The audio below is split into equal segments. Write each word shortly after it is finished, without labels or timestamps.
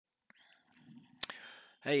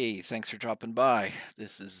Hey, thanks for dropping by.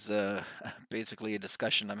 This is basically a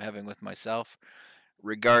discussion I'm having with myself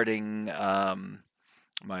regarding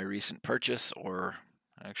my recent purchase, or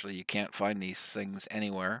actually, you can't find these things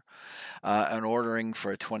anywhere, and ordering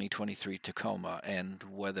for a 2023 Tacoma and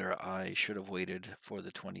whether I should have waited for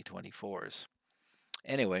the 2024s.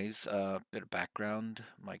 Anyways, a bit of background.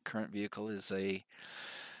 My current vehicle is a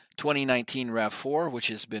 2019 RAV4, which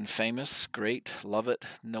has been famous, great, love it,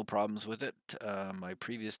 no problems with it. My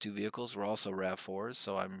previous two vehicles were also RAV4s,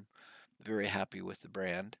 so I'm very happy with the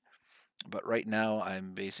brand. But right now,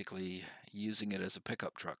 I'm basically using it as a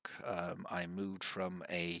pickup truck. I moved from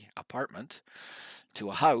a apartment to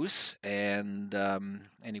a house, and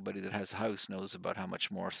anybody that has a house knows about how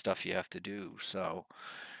much more stuff you have to do. So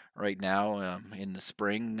right now, in the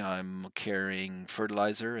spring, I'm carrying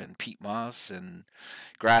fertilizer and peat moss and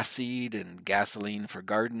grass seed and gasoline for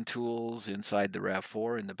garden tools inside the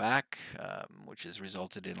RAV4 in the back, which has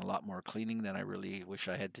resulted in a lot more cleaning than I really wish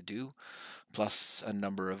I had to do, plus a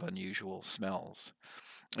number of unusual smells.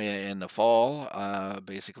 In the fall,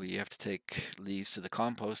 basically, you have to take leaves to the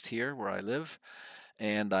compost here where I live,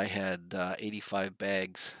 and I had 85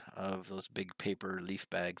 bags of those big paper leaf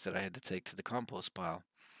bags that I had to take to the compost pile.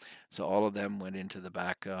 So all of them went into the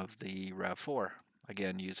back of the RAV4,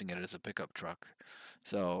 again, using it as a pickup truck.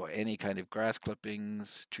 So any kind of grass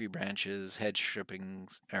clippings, tree branches, hedge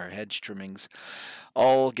strippings, or hedge trimmings,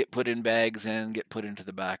 all get put in bags and get put into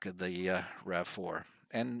the back of the RAV4.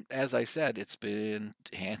 And as I said, it's been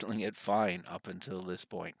handling it fine up until this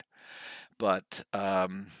point. But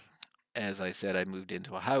as I said, I moved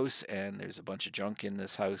into a house, and there's a bunch of junk in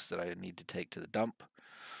this house that I need to take to the dump.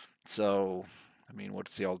 So, I mean,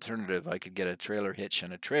 what's the alternative? I could get a trailer hitch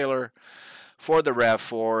and a trailer for the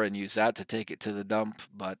RAV4 and use that to take it to the dump,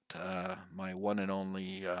 but my one and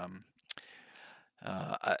only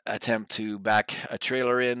attempt to back a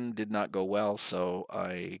trailer in did not go well, so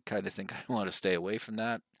I kind of think I want to stay away from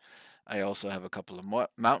that. I also have a couple of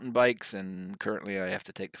mountain bikes, and currently I have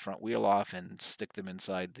to take the front wheel off and stick them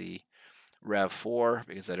inside the RAV4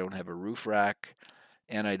 because I don't have a roof rack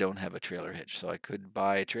and I don't have a trailer hitch. So I could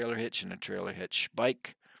buy a trailer hitch and a trailer hitch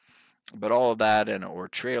bike, but all of that and or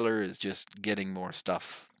trailer is just getting more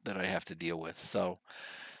stuff that I have to deal with. So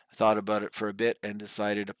I thought about it for a bit and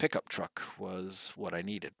decided a pickup truck was what I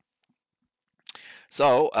needed.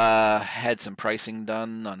 So had some pricing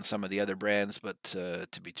done on some of the other brands, but to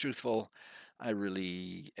be truthful, I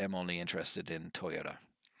really am only interested in Toyota.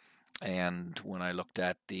 And when I looked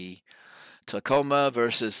at the Tacoma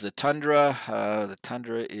versus the Tundra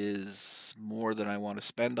is more than I want to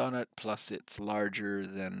spend on it. Plus, it's larger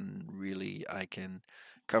than really I can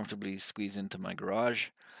comfortably squeeze into my garage.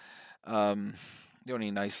 Um, the only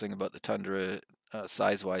nice thing about the Tundra,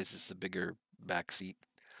 size-wise, is the bigger back seat.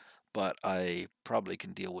 But I probably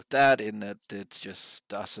can deal with that in that it's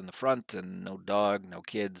just us in the front and no dog, no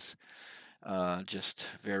kids, just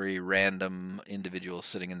very random individuals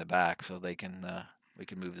sitting in the back, so they can we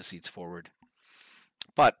can move the seats forward.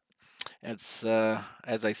 But it's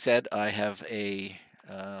as I said, I have a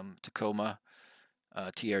Tacoma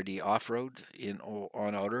TRD off-road in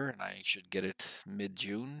on order, and I should get it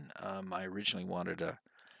mid-June. I originally wanted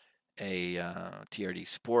a TRD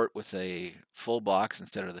Sport with a full box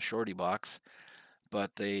instead of the shorty box,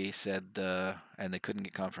 but they said and they couldn't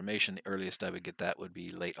get confirmation. The earliest I would get that would be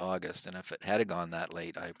late August, and if it had gone that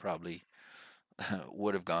late, I probably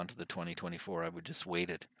would have gone to the 2024. I would just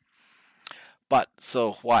waited. But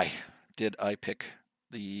so why did I pick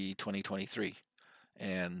the 2023?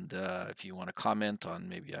 And if you want to comment on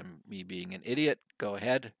maybe I'm me being an idiot, go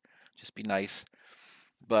ahead. Just be nice.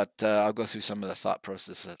 But I'll go through some of the thought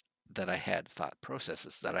processes that I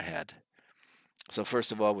had. So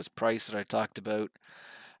first of all was price that I talked about.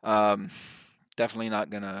 Um, Definitely not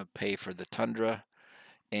going to pay for the Tundra,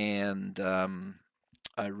 and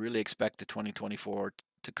I really expect the 2024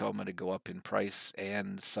 Tacoma to go up in price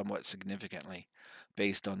and somewhat significantly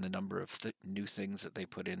based on the number of new things that they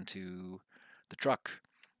put into the truck.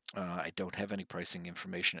 I don't have any pricing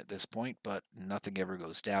information at this point, but nothing ever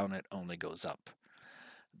goes down, it only goes up.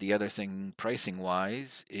 The other thing, pricing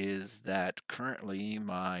wise, is that currently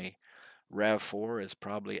my RAV4 is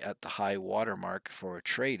probably at the high water mark for a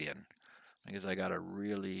trade in because I got a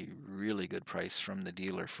really, really good price from the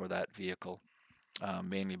dealer for that vehicle,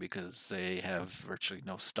 mainly because they have virtually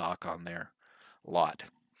no stock on their lot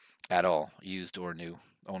at all, used or new,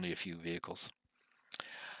 only a few vehicles.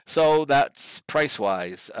 So that's price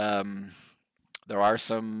wise. There are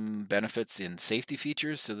some benefits in safety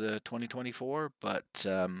features to the 2024, but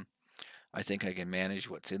I think I can manage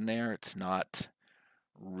what's in there. It's not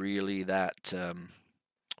really that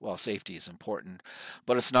well, safety is important,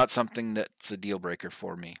 but it's not something that's a deal breaker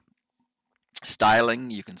for me.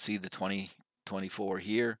 Styling, you can see the 2024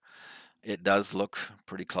 here. It does look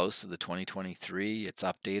pretty close to the 2023. It's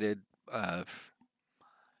updated. Uh,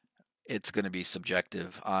 it's going to be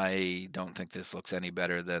subjective. I don't think this looks any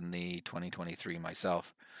better than the 2023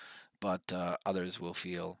 myself, but others will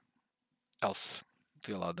feel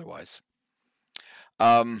otherwise.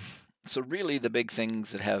 Um, so really, the big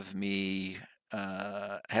things that have me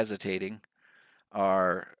hesitating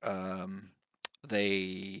are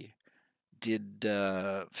they did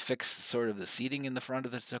fix sort of the seating in the front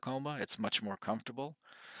of the Tacoma. It's much more comfortable.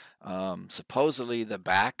 Supposedly the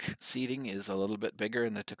back seating is a little bit bigger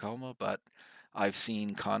in the Tacoma, but I've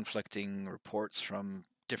seen conflicting reports from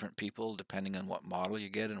different people, depending on what model you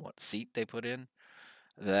get and what seat they put in,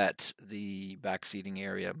 that the back seating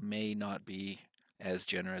area may not be as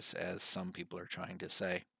generous as some people are trying to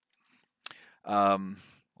say. Um,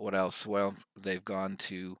 what else? Well, they've gone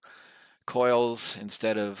to coils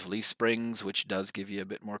instead of leaf springs, which does give you a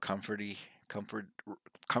bit more comfortable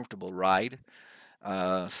ride.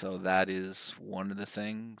 So that is one of the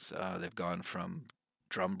things. They've gone from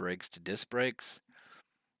drum brakes to disc brakes.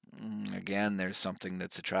 Again, there's something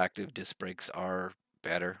that's attractive. Disc brakes are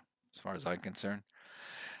better, as far as I'm concerned,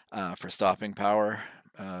 for stopping power.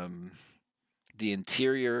 Um, the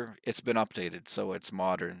interior, it's been updated, so it's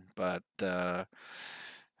modern, but a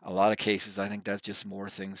lot of cases, I think that's just more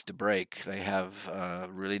things to break. They have a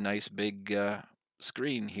really nice big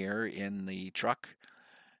screen here in the truck,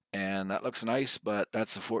 and that looks nice, but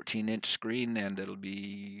that's a 14-inch screen, and it'll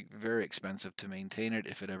be very expensive to maintain it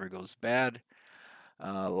if it ever goes bad.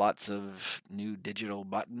 Lots of new digital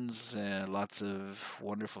buttons and lots of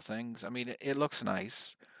wonderful things. I mean, it looks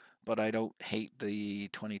nice, but I don't hate the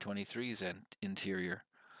 2023's interior.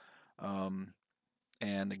 Um,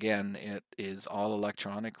 and again, it is all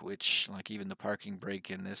electronic, which, like even the parking brake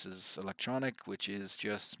in this is electronic, which is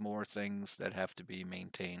just more things that have to be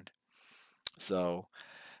maintained. So,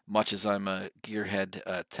 much as I'm a gearhead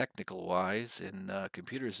technical wise in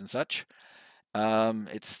computers and such,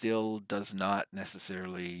 it still does not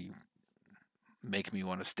necessarily make me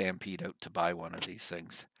want to stampede out to buy one of these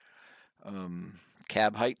things. Um,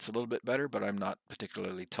 Cab height's a little bit better, but I'm not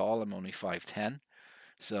particularly tall. I'm only 5'10",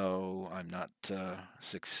 so I'm not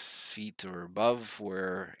 6 feet or above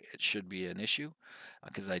where it should be an issue,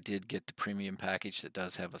 because I did get the premium package that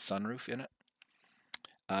does have a sunroof in it,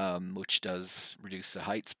 which does reduce the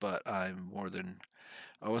heights, but I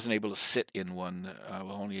wasn't able to sit in one. I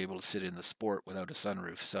was only able to sit in the Sport without a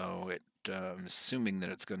sunroof, so I'm assuming that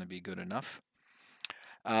it's going to be good enough.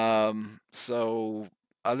 So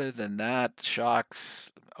other than that,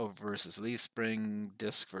 shocks versus leaf spring,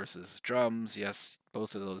 disc versus drums, yes,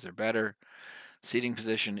 both of those are better. Seating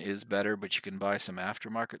position is better, but you can buy some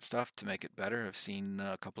aftermarket stuff to make it better. I've seen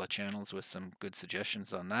a couple of channels with some good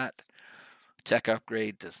suggestions on that. Tech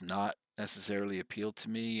upgrade does not necessarily appeal to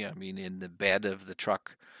me. I mean, in the bed of the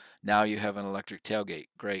truck, now you have an electric tailgate.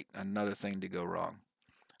 Great, another thing to go wrong.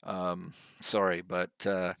 Sorry, but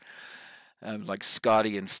like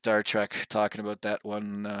Scotty in Star Trek talking about that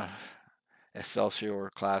one Excelsior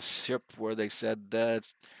class ship where they said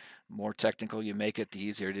that more technical you make it, the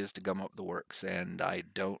easier it is to gum up the works. And I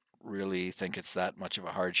don't really think it's that much of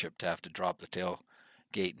a hardship to have to drop the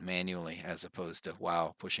tailgate manually as opposed to,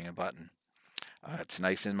 wow, pushing a button. It's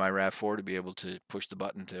nice in my RAV4 to be able to push the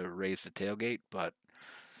button to raise the tailgate, but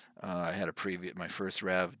I had my first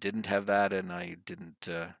RAV didn't have that, and I didn't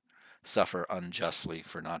suffer unjustly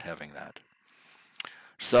for not having that.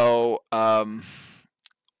 So,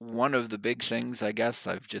 one of the big things, I guess,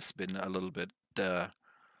 I've just been a little bit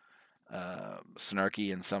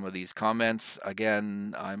snarky in some of these comments.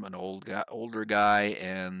 Again, I'm an older guy,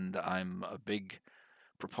 and I'm a big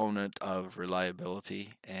proponent of reliability,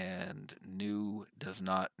 and new does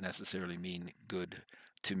not necessarily mean good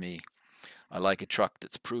to me. I like a truck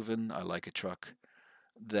that's proven. I like a truck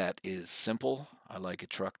that is simple. I like a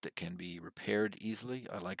truck that can be repaired easily.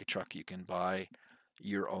 I like a truck you can buy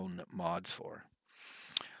your own mods for.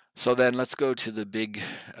 So then let's go to the big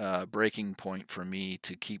breaking point for me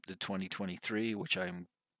to keep the 2023, which I'm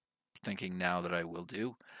thinking now that I will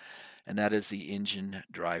do, and that is the engine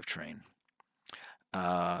drivetrain.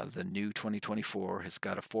 The new 2024 has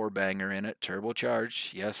got a four-banger in it,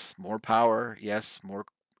 turbocharged. Yes, more power. Yes, more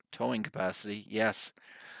towing capacity. Yes,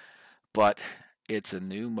 but it's a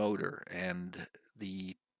new motor, and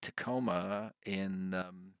the Tacoma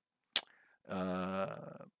uh,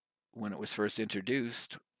 when it was first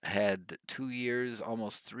introduced had 2 years,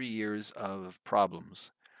 almost 3 years of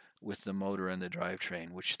problems with the motor and the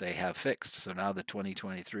drivetrain, which they have fixed. So now the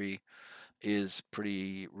 2023 is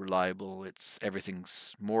pretty reliable. It's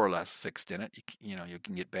everything's more or less fixed in it. You know, you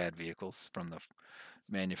can get bad vehicles from the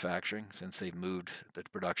manufacturing since they've moved the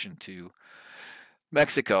production to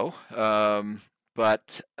Mexico.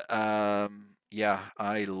 But yeah,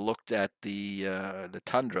 I looked at the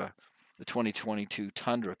Tundra. The 2022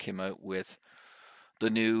 Tundra came out with the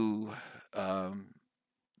new um,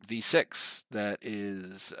 V6 that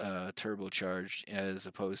is turbocharged as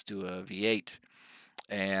opposed to a V8,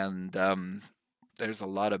 and there's a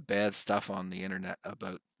lot of bad stuff on the internet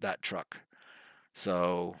about that truck.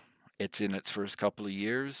 So it's in its first couple of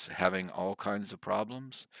years, having all kinds of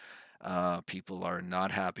problems. People are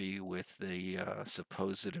not happy with the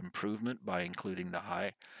supposed improvement by including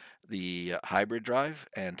the hybrid drive,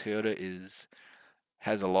 and Toyota is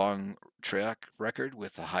has a long track record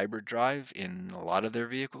with the hybrid drive in a lot of their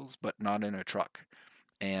vehicles, but not in a truck.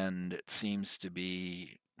 And it seems to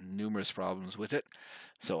be numerous problems with it.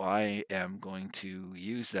 So I am going to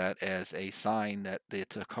use that as a sign that the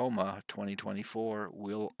Tacoma 2024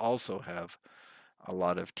 will also have a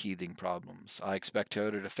lot of teething problems. I expect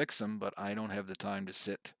Toyota to fix them, but I don't have the time to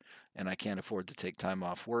sit, and I can't afford to take time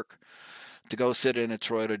off work to go sit in a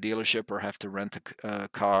Toyota dealership or have to rent a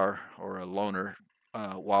car or a loaner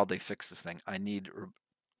while they fix this thing. I need,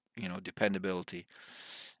 dependability.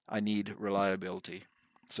 I need reliability.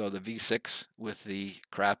 So the V6 with the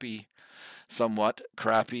somewhat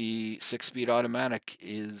crappy six-speed automatic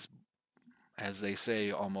is, as they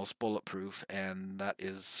say, almost bulletproof, and that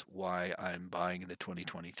is why I'm buying the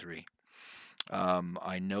 2023.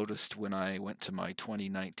 I noticed when I went to my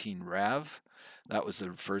 2019 RAV, that was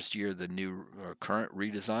the first year the new or current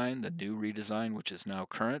redesign, the new redesign, which is now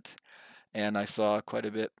current, and I saw quite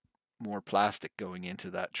a bit more plastic going into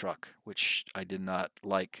that truck, which I did not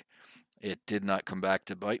like. It did not come back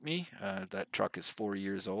to bite me. That truck is 4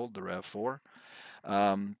 years old, the RAV4.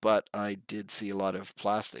 But I did see a lot of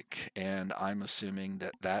plastic, and I'm assuming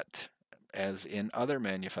that, as in other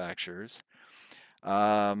manufacturers,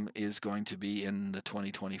 is going to be in the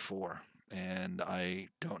 2024. And I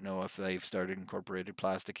don't know if they've started incorporated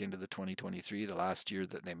plastic into the 2023, the last year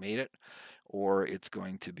that they made it, or it's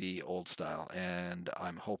going to be old style. And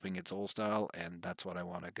I'm hoping it's old style, and that's what I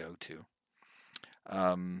want to go to.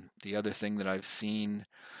 The other thing that I've seen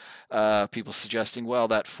people suggesting, well,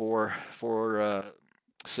 that four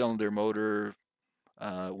cylinder motor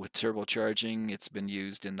with turbocharging, it's been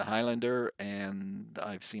used in the Highlander, and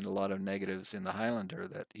I've seen a lot of negatives in the Highlander.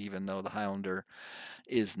 That even though the Highlander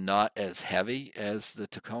is not as heavy as the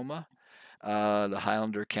Tacoma, the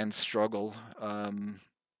Highlander can struggle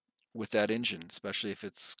with that engine, especially if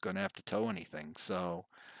it's going to have to tow anything. So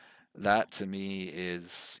that to me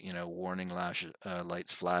is, warning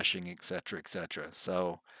lights flashing, etc., etc.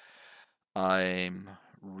 So I'm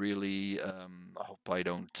really hope I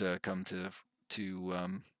don't come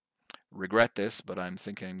to regret this, but I'm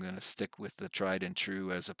thinking I'm going to stick with the tried and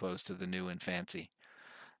true as opposed to the new and fancy.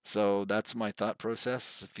 So that's my thought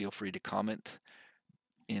process. Feel free to comment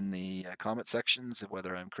in the comment sections of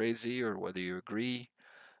whether I'm crazy or whether you agree.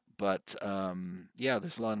 But yeah,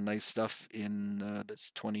 there's a lot of nice stuff in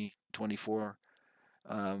this 2024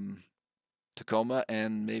 um, Tacoma,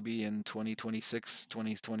 and maybe in 2026,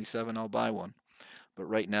 2027, I'll buy one. But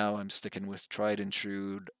right now, I'm sticking with tried and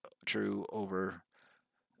true over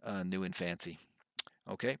new and fancy.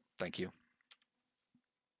 Okay, thank you.